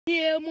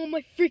Yeah, I'm on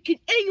my freaking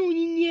angle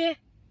in here.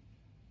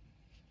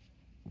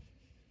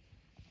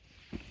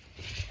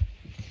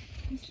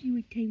 Let's see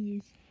what time it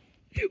is.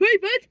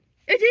 Wait, what?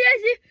 It's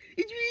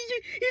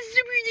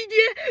super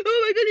idea. Oh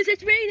my goodness,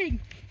 it's raining.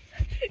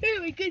 Oh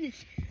my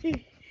goodness.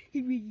 It's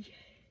raining.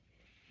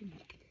 Oh my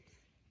goodness.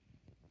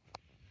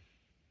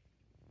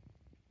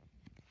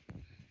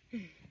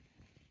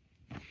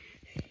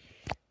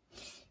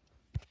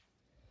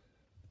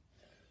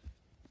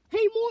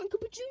 Hey, Morton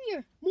Koopa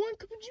Jr. Morton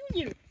Koopa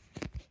Jr.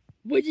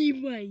 What are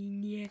you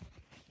writing here?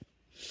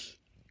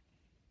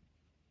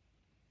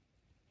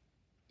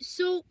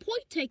 So,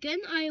 point taken,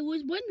 I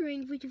was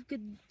wondering if we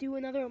could do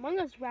another Among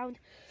Us round.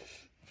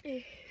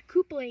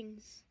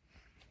 Koopalings.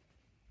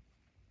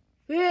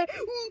 Ooh,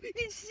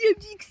 it's so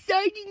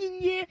exciting in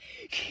here.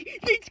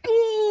 Let's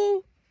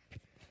go.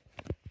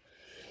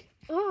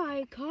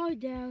 Alright, calm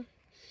down.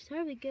 It's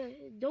time to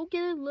get, don't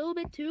get a little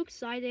bit too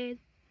excited.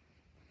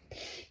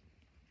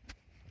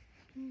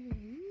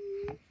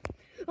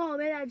 Oh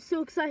man, I'm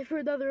so excited for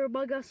another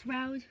Among Us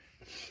round.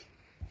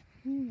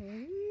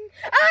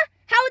 Ah!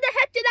 How the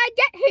heck did I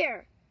get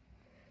here?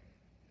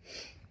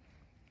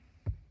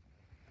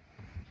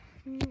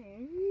 I'm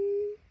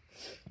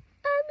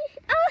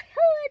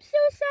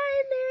so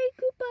sorry, Larry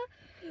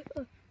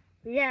Koopa.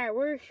 Yeah,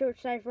 we're so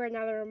excited for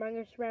another Among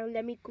Us round,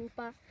 Lemmy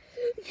Koopa.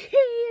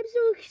 Yay, I'm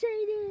so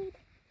excited.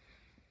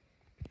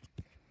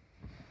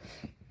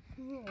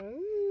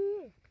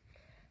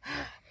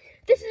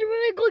 This is a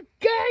really good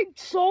game,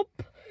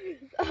 Chomp.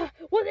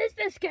 What is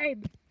this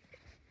game?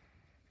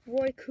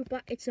 Roy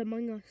Koopa, it's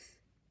Among Us.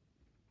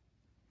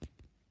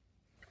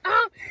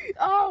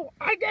 Oh,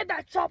 I get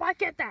that, Chomp, I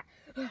get that.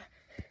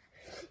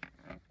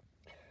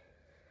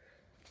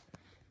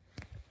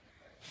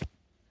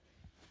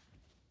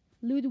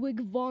 Ludwig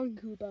von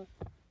Koopa.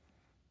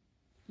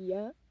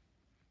 Yeah?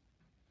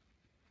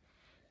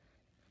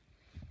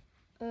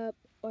 Are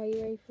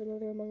you ready for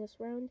another Among Us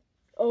round?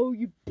 Oh,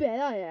 you bet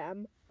I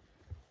am.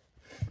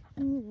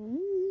 No,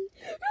 please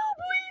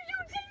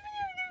don't take me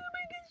another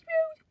Among Us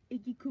round.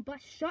 Iggy Koopa,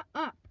 shut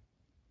up.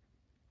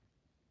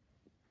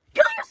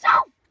 Kill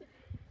yourself!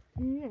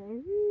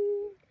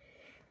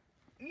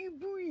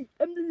 Boy,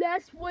 I'm the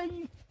last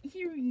one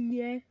here,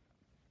 yeah.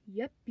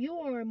 Yep, you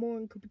are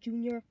Morton Koopa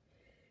Jr.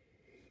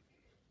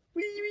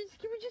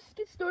 Can we just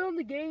get started on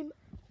the game?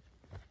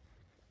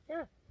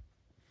 Yeah.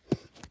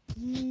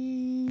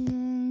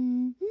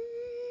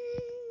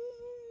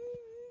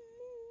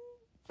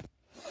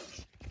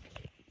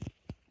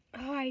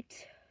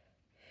 Alright.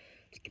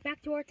 Let's get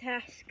back to our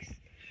tasks.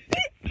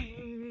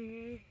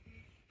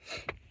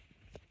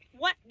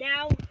 What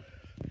now? What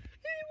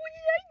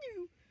did I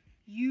do?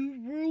 You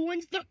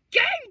ruined the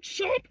game,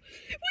 Chomp!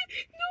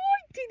 No,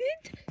 I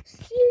didn't!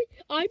 See,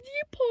 I'm the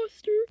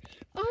imposter.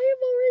 I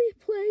have already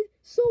played,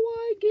 so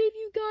I gave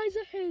you guys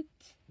a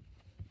hint.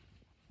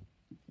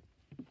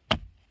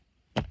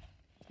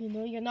 You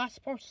know you're not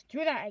supposed to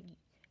do that, Iggy.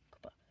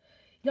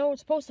 No one's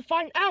supposed to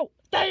find out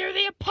that you're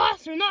the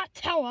imposter, not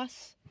tell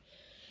us.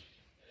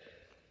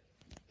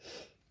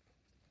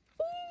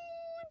 Oh,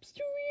 I'm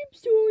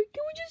sorry.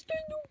 Can we just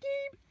start a new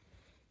game?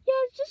 Yeah,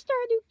 let's just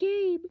start a new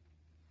game.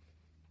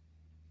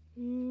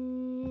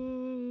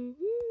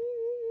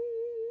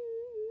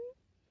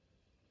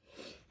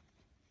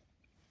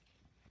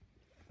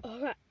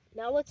 Alright,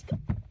 now let's go.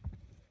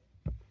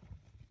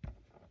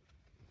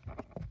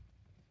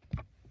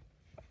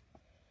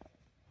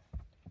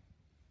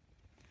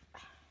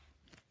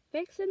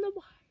 Fixing the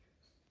wires.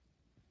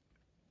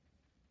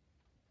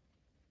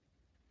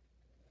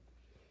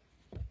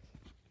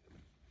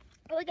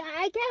 Look,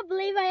 I can't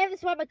believe I haven't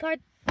swapped my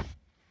card.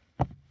 I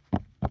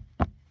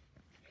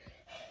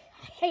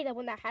hate it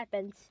when that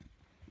happens.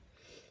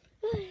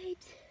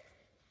 Alright.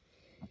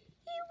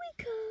 Here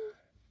we go.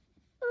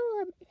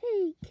 Oh,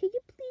 hey, can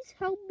you please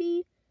help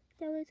me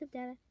download some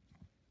data?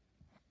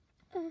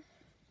 What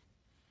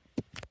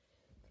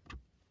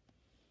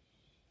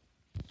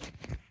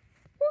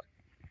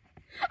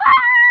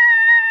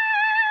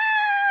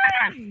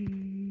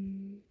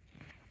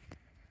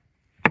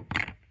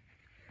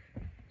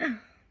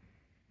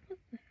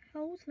the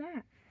hell was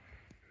that?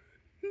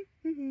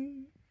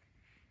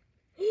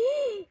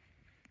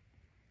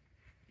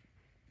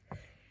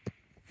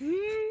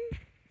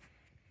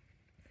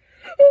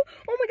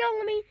 Oh my god,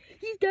 Lemmy!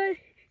 He's dead!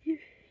 He's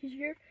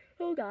here.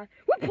 Oh god.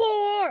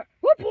 Report!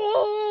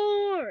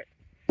 Report!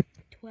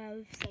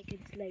 12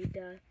 seconds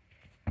later.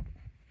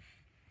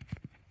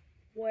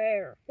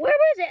 Where? Where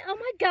is it? Oh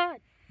my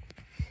god!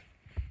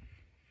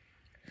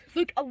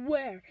 Look,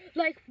 where?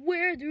 Like,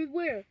 where, dude?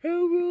 Where?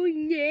 Oh,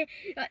 yeah.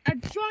 I'm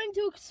trying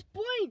to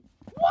explain.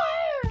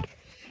 Where? Ow!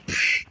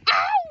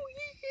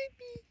 He hit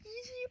me.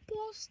 He's the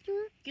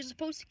imposter. You're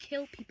supposed to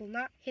kill people,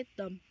 not hit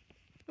them.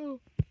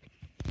 Oh.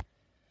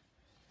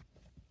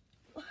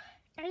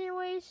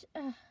 Anyways,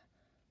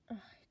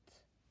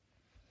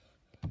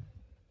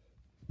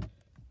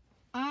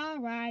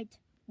 Alright.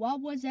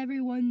 What was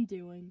everyone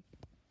doing?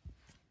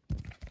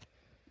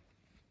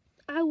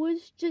 I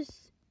was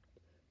just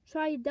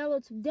trying to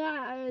download some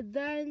data, and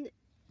then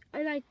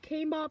and I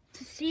came up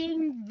to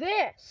seeing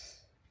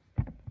this.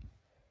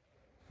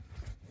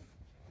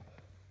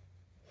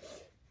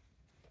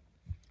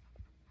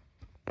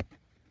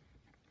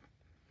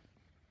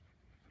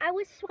 I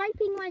was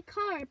swiping my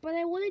card, but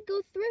I wouldn't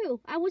go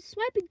through. I was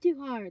swiping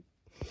too hard.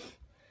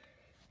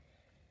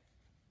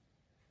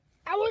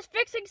 I was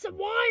fixing some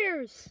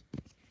wires.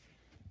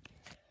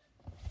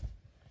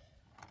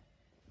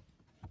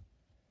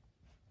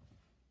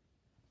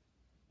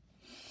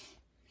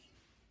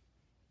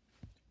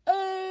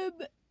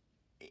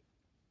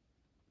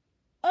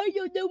 I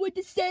don't know what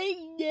to say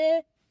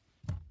now.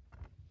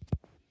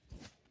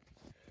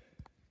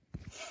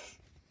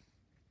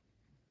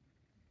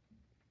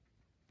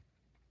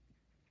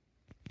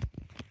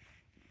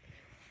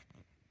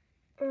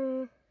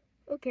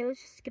 Okay,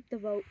 let's just skip the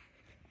vote.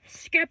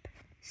 Skip.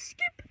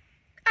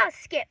 I'll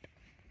skip.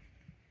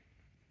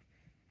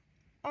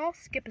 I'll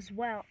skip as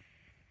well.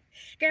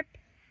 Skip.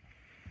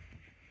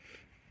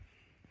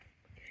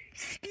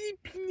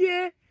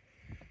 Yeah.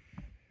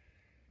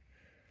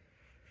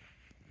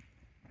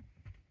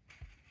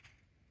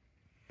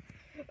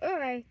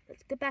 Alright,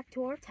 let's get back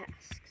to our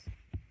tasks.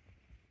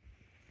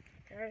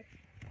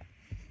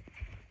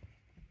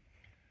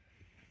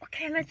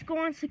 Okay, let's go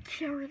on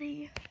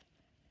security.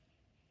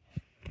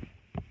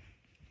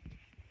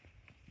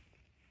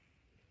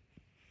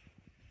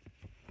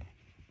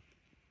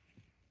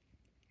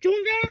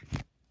 Junior?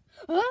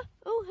 Huh?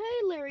 Oh,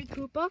 hey, Larry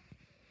Koopa.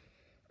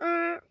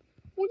 What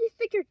do you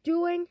think you're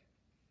doing?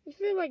 You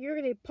feel like you're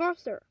an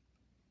imposter.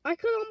 I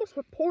could almost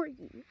report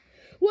you.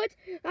 What?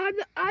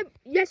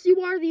 Yes, you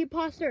are the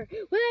imposter.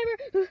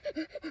 Whatever.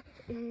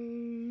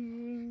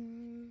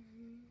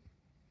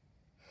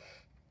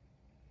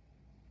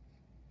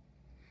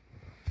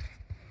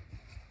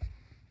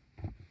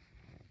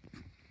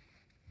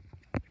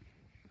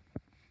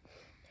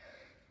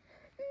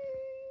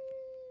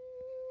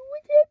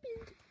 What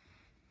happened?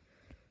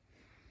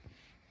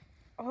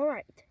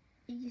 Alright,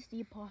 he's the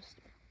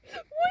imposter.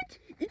 What?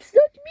 It's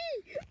not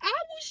me. I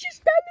was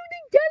just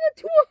downloading data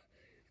to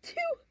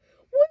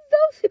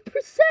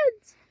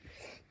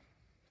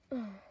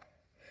 1000%.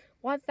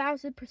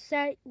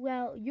 1000%?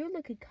 Well, you're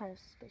looking kind of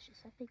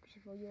suspicious. I think we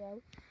should throw you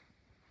out.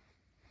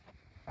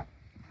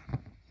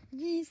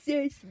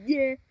 Jesus,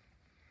 yeah.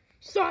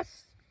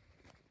 Sus.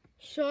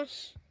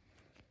 Sus.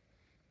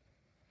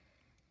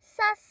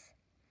 Sus.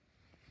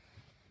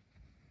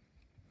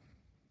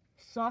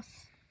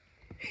 Sus.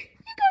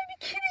 You gotta be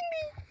kidding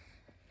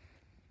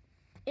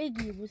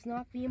me. Iggy was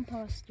not the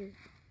imposter.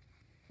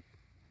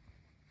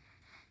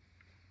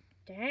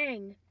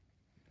 Dang.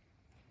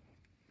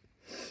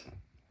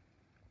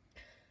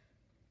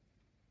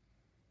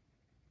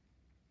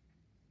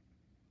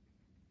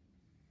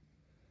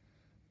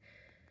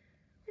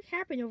 What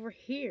happened over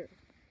here?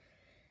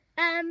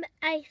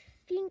 I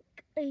think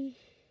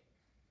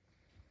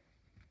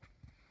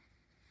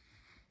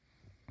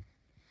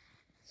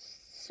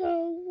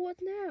So, what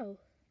now?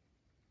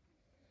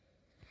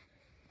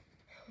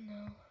 Oh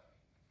no.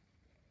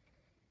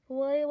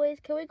 Well, anyways,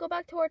 can we go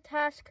back to our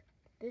task?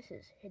 This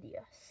is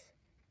hideous.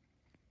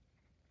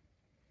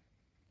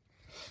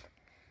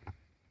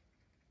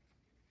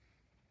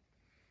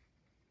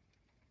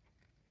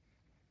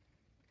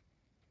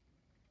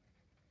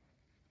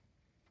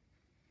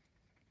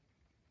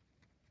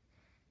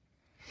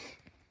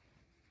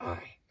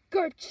 Alright,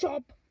 good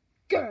job.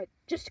 Good,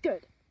 just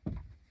good.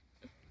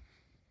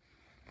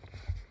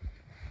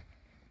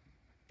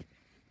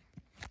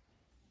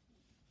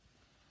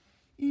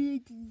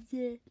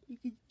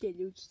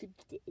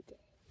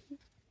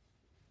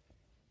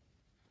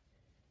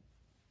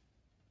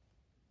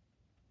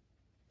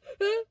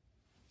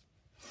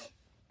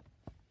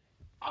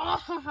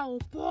 Oh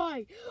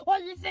boy, what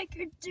do you think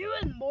you're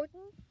doing,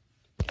 Morton?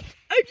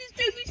 I'm just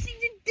listening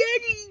to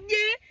Daddy,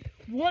 yeah?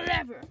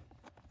 Whatever.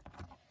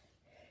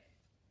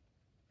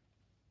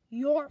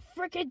 You're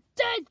freaking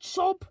dead,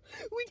 chump.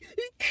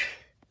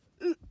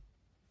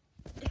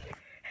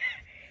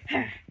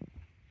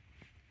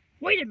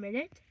 Wait a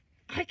minute.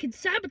 I can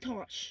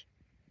sabotage.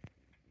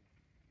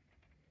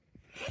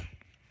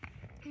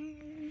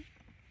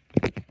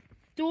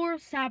 Door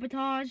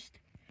sabotaged.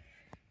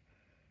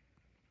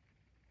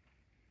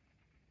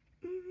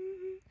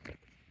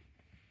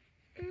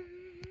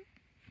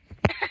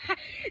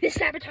 This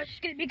sabotage is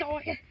gonna be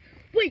going.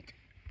 Wait.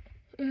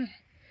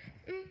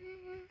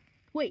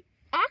 Wait.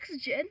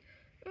 Oxygen?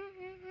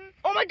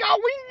 Oh my god,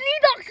 we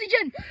need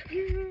oxygen!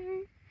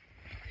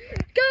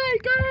 Go,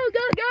 go,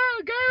 go,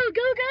 go, go,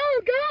 go, go,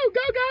 go,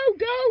 go, go,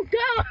 go,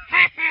 go!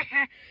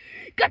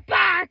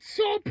 Goodbye,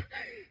 soap!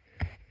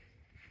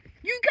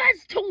 You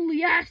guys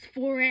totally asked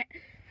for it!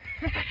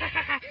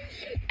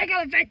 I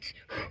got a vent!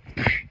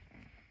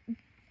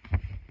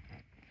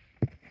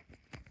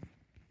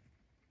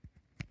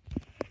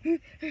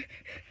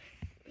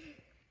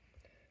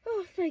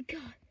 Oh, thank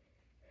God.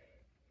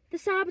 The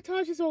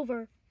sabotage is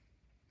over.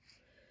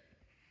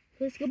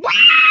 Let's go.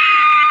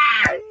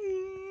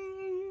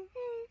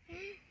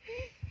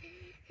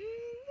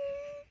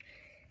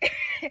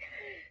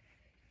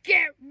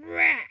 Get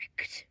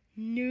wrecked,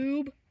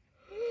 noob.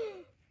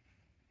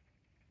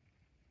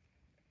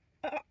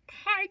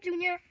 Bye,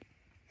 Junior.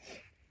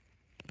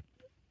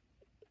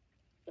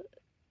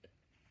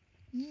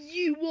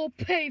 You will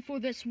pay for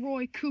this,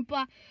 Roy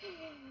Koopa.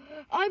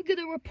 I'm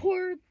gonna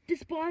report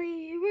this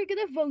body and we're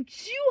gonna vote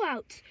you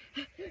out.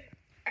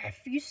 If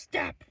you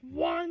step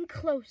one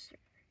closer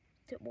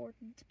to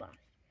Morton's body,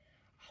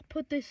 I'll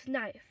put this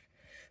knife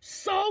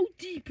so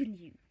deep in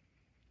you,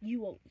 you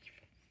won't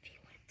even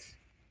feel it.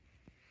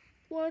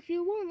 Well, if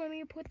you won't let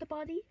me report the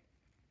body,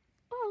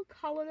 I'll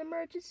call an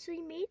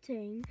emergency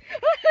meeting.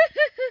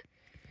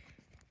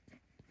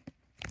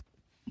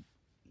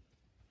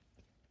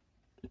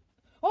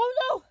 Oh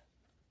no!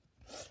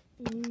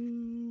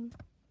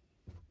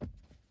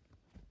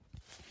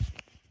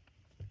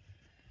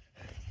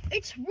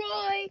 It's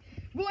Roy!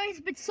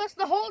 Roy's been sus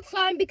the whole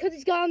time because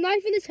he's got a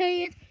knife in his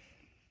hand.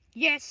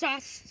 Yeah,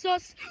 sus.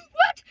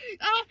 What?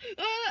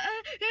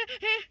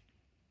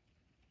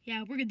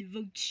 Yeah, we're gonna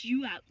vote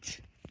you out.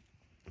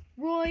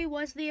 Roy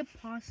was the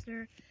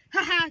imposter.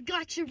 Haha,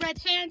 got you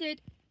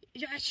red-handed.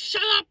 Yeah,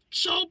 shut up,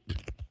 chump!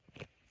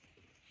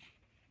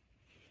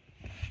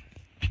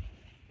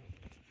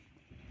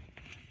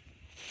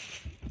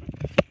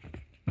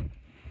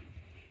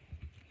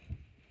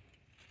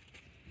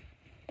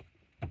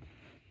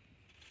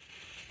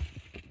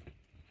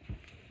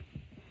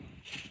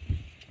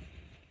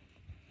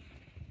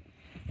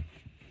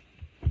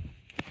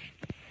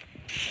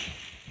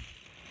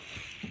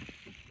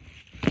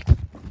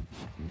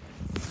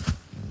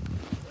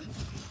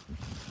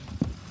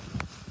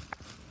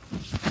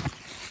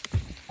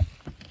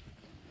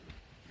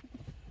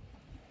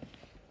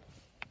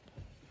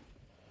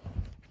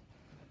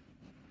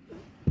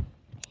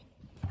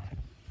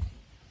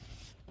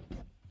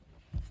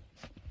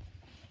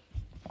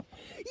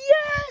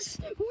 Yes!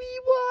 We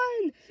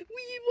won!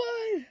 We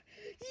won!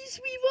 Yes,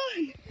 we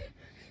won!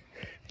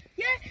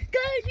 Yeah,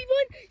 guys, we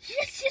won!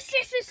 Yes!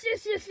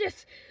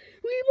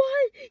 We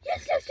won!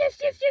 Yes!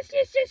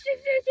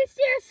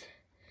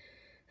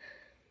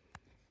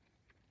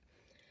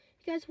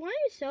 You guys, why are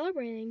you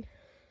celebrating?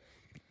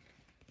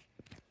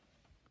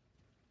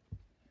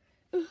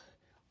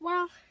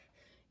 Well,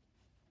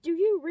 do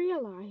you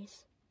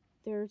realize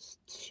there's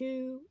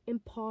 2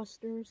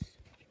 imposters?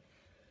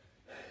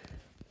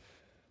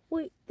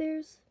 Wait,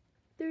 there's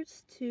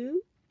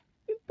 2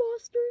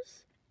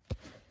 imposters?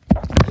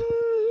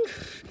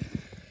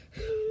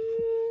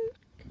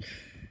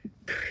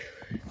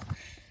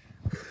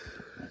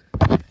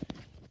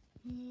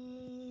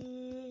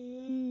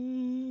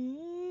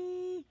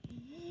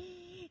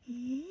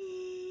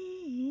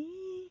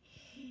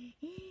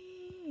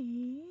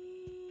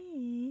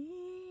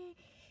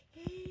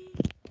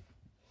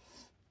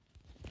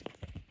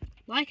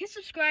 Like and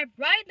subscribe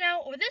right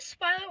now, or this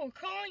spider will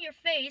crawl on your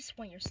face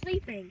when you're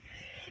sleeping.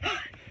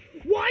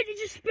 Why did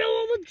you spill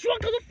all the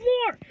drunk on the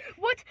floor?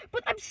 What?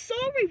 But I'm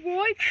sorry,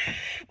 Roy.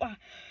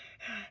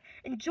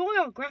 Enjoy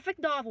our graphic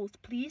novels,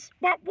 please.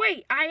 But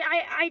wait,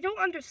 I don't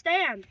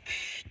understand.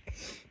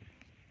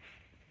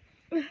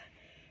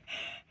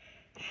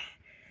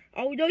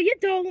 Oh, no, you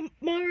don't,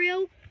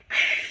 Mario.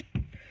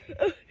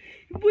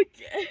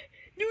 But,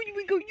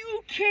 Ludwig, are you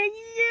okay?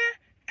 Yeah?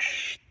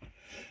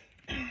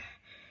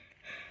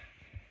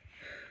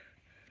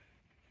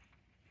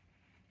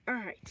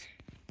 Alright.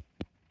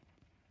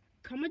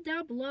 Comment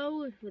down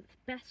below with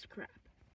best crap.